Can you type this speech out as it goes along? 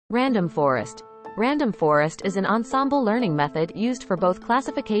Random forest. Random forest is an ensemble learning method used for both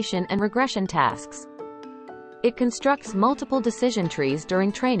classification and regression tasks. It constructs multiple decision trees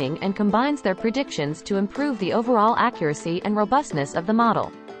during training and combines their predictions to improve the overall accuracy and robustness of the model.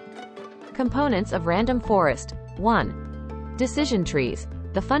 Components of random forest. 1. Decision trees,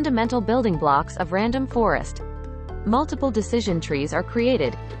 the fundamental building blocks of random forest. Multiple decision trees are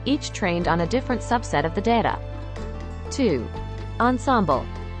created, each trained on a different subset of the data. 2. Ensemble,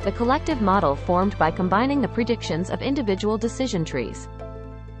 the collective model formed by combining the predictions of individual decision trees.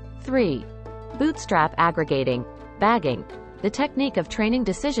 3. Bootstrap aggregating, bagging, the technique of training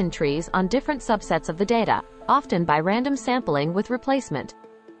decision trees on different subsets of the data, often by random sampling with replacement.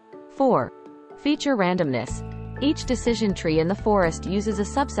 4. Feature randomness. Each decision tree in the forest uses a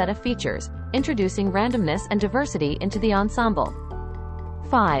subset of features, introducing randomness and diversity into the ensemble.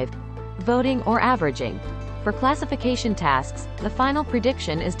 5. Voting or averaging. For classification tasks, the final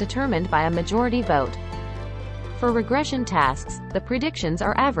prediction is determined by a majority vote. For regression tasks, the predictions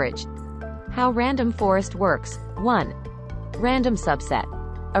are averaged. How random forest works. 1. Random subset.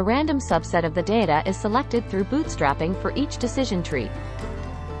 A random subset of the data is selected through bootstrapping for each decision tree.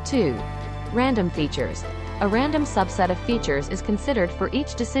 2. Random features. A random subset of features is considered for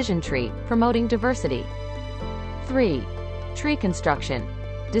each decision tree, promoting diversity. 3. Tree construction.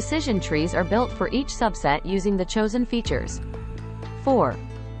 Decision trees are built for each subset using the chosen features. 4.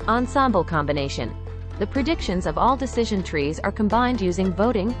 Ensemble combination. The predictions of all decision trees are combined using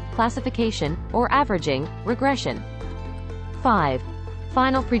voting, classification, or averaging, regression. 5.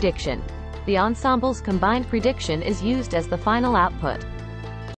 Final prediction. The ensemble's combined prediction is used as the final output.